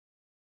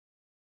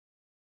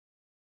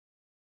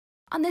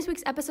On this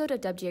week's episode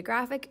of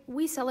Geographic,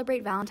 we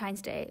celebrate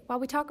Valentine's Day while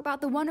we talk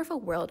about the wonderful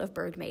world of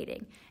bird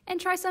mating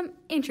and try some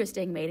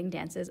interesting mating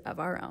dances of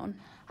our own.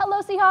 Hello,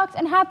 Seahawks,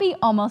 and happy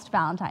almost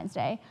Valentine's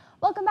Day.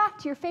 Welcome back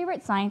to your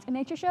favorite science and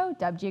nature show,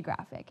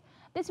 Geographic.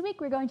 This week,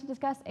 we're going to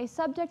discuss a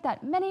subject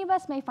that many of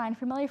us may find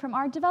familiar from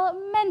our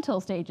developmental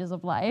stages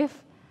of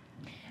life.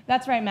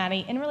 That's right,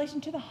 Maddie. In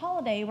relation to the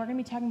holiday, we're going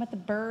to be talking about the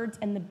birds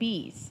and the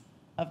bees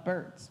of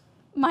birds.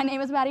 My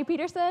name is Maddie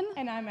Peterson.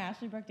 And I'm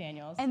Ashley Brooke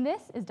Daniels. And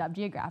this is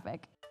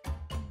Geographic.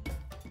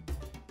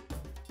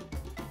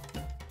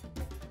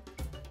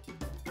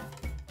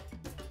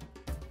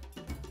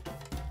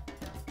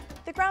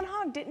 The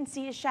groundhog didn't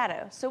see his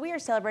shadow, so we are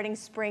celebrating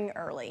spring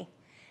early.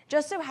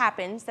 Just so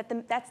happens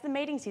that that's the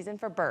mating season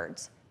for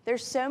birds.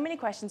 There's so many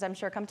questions I'm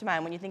sure come to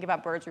mind when you think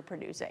about birds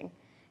reproducing.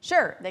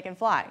 Sure, they can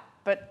fly,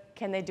 but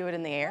can they do it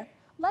in the air?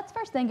 Let's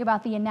first think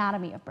about the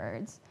anatomy of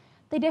birds.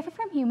 They differ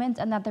from humans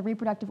in that their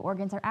reproductive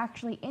organs are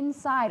actually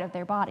inside of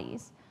their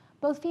bodies.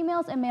 Both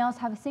females and males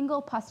have a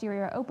single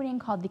posterior opening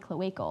called the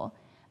cloacal.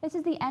 This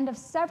is the end of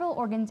several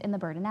organs in the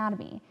bird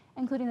anatomy,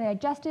 including the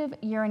digestive,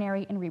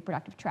 urinary, and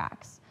reproductive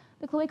tracts.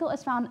 The cloacal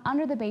is found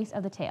under the base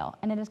of the tail,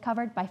 and it is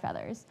covered by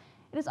feathers.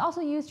 It is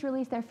also used to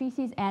release their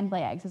feces and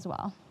lay eggs as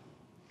well.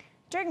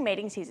 During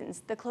mating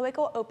seasons, the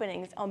cloacal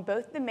openings on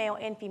both the male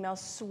and female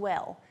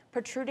swell,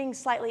 protruding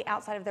slightly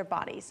outside of their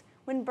bodies.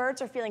 When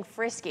birds are feeling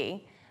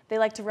frisky, they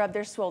like to rub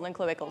their swollen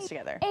cloacals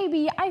together.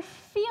 AB, I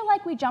feel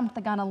like we jumped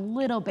the gun a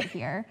little bit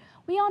here.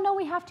 We all know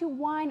we have to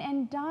wine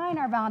and dine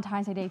our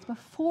Valentine's Day dates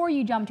before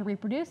you jump to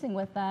reproducing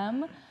with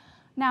them.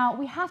 Now,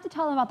 we have to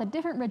tell them about the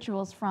different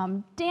rituals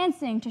from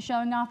dancing to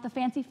showing off the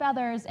fancy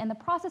feathers and the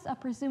process of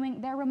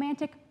pursuing their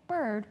romantic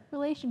bird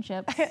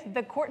relationships.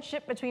 The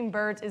courtship between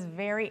birds is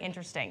very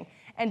interesting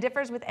and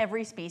differs with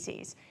every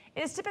species.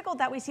 It is typical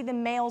that we see the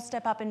males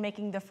step up in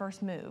making the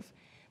first move.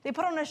 They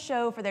put on a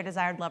show for their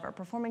desired lover,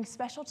 performing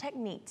special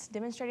techniques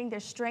demonstrating their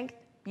strength,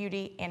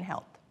 beauty, and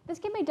health. This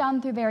can be done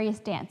through various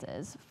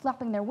dances,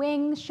 flapping their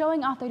wings,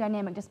 showing off their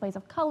dynamic displays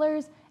of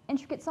colors,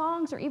 intricate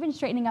songs, or even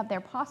straightening up their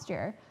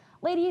posture.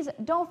 Ladies,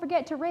 don't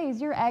forget to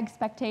raise your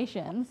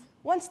expectations.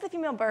 Once the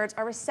female birds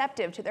are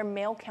receptive to their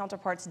male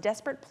counterparts'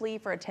 desperate plea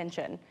for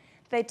attention,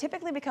 they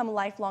typically become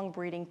lifelong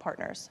breeding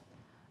partners.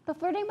 The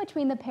flirting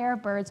between the pair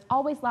of birds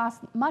always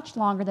lasts much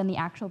longer than the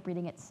actual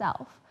breeding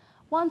itself.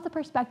 Once the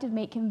prospective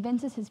mate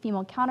convinces his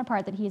female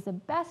counterpart that he is the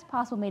best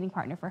possible mating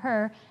partner for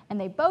her, and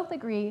they both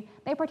agree,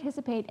 they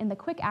participate in the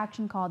quick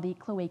action called the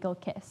cloacal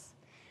kiss.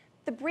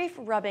 The brief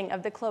rubbing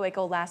of the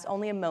cloacal lasts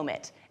only a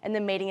moment, and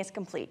the mating is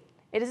complete.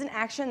 It is an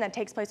action that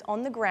takes place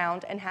on the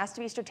ground and has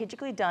to be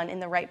strategically done in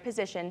the right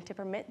position to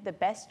permit the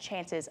best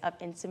chances of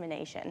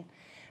insemination.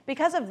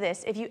 Because of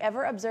this, if you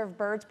ever observe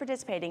birds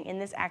participating in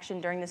this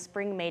action during the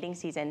spring mating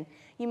season,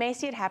 you may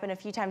see it happen a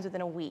few times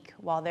within a week,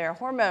 while their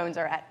hormones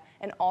are at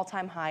an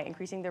all-time high,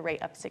 increasing the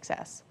rate of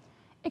success.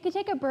 It can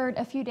take a bird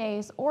a few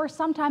days or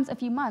sometimes a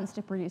few months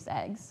to produce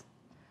eggs.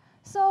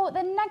 So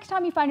the next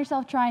time you find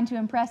yourself trying to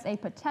impress a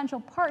potential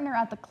partner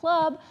at the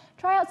club,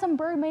 try out some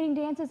bird mating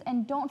dances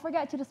and don't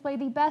forget to display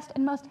the best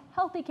and most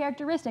healthy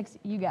characteristics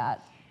you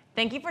got.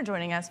 Thank you for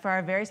joining us for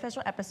our very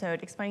special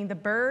episode explaining the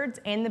birds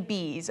and the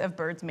bees of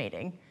birds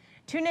mating.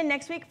 Tune in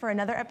next week for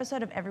another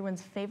episode of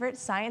everyone's favorite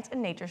science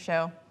and nature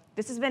show.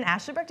 This has been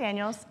Ashley Brooke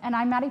Daniels. And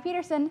I'm Maddie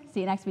Peterson. See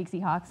you next week,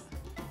 Seahawks.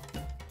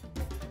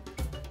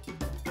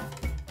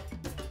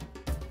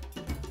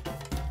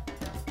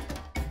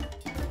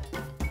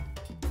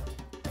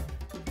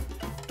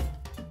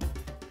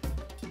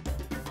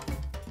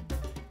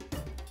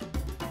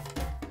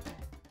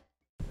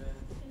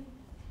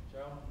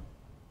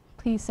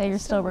 Please say you're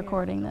still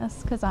recording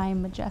this, because I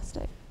am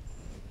majestic.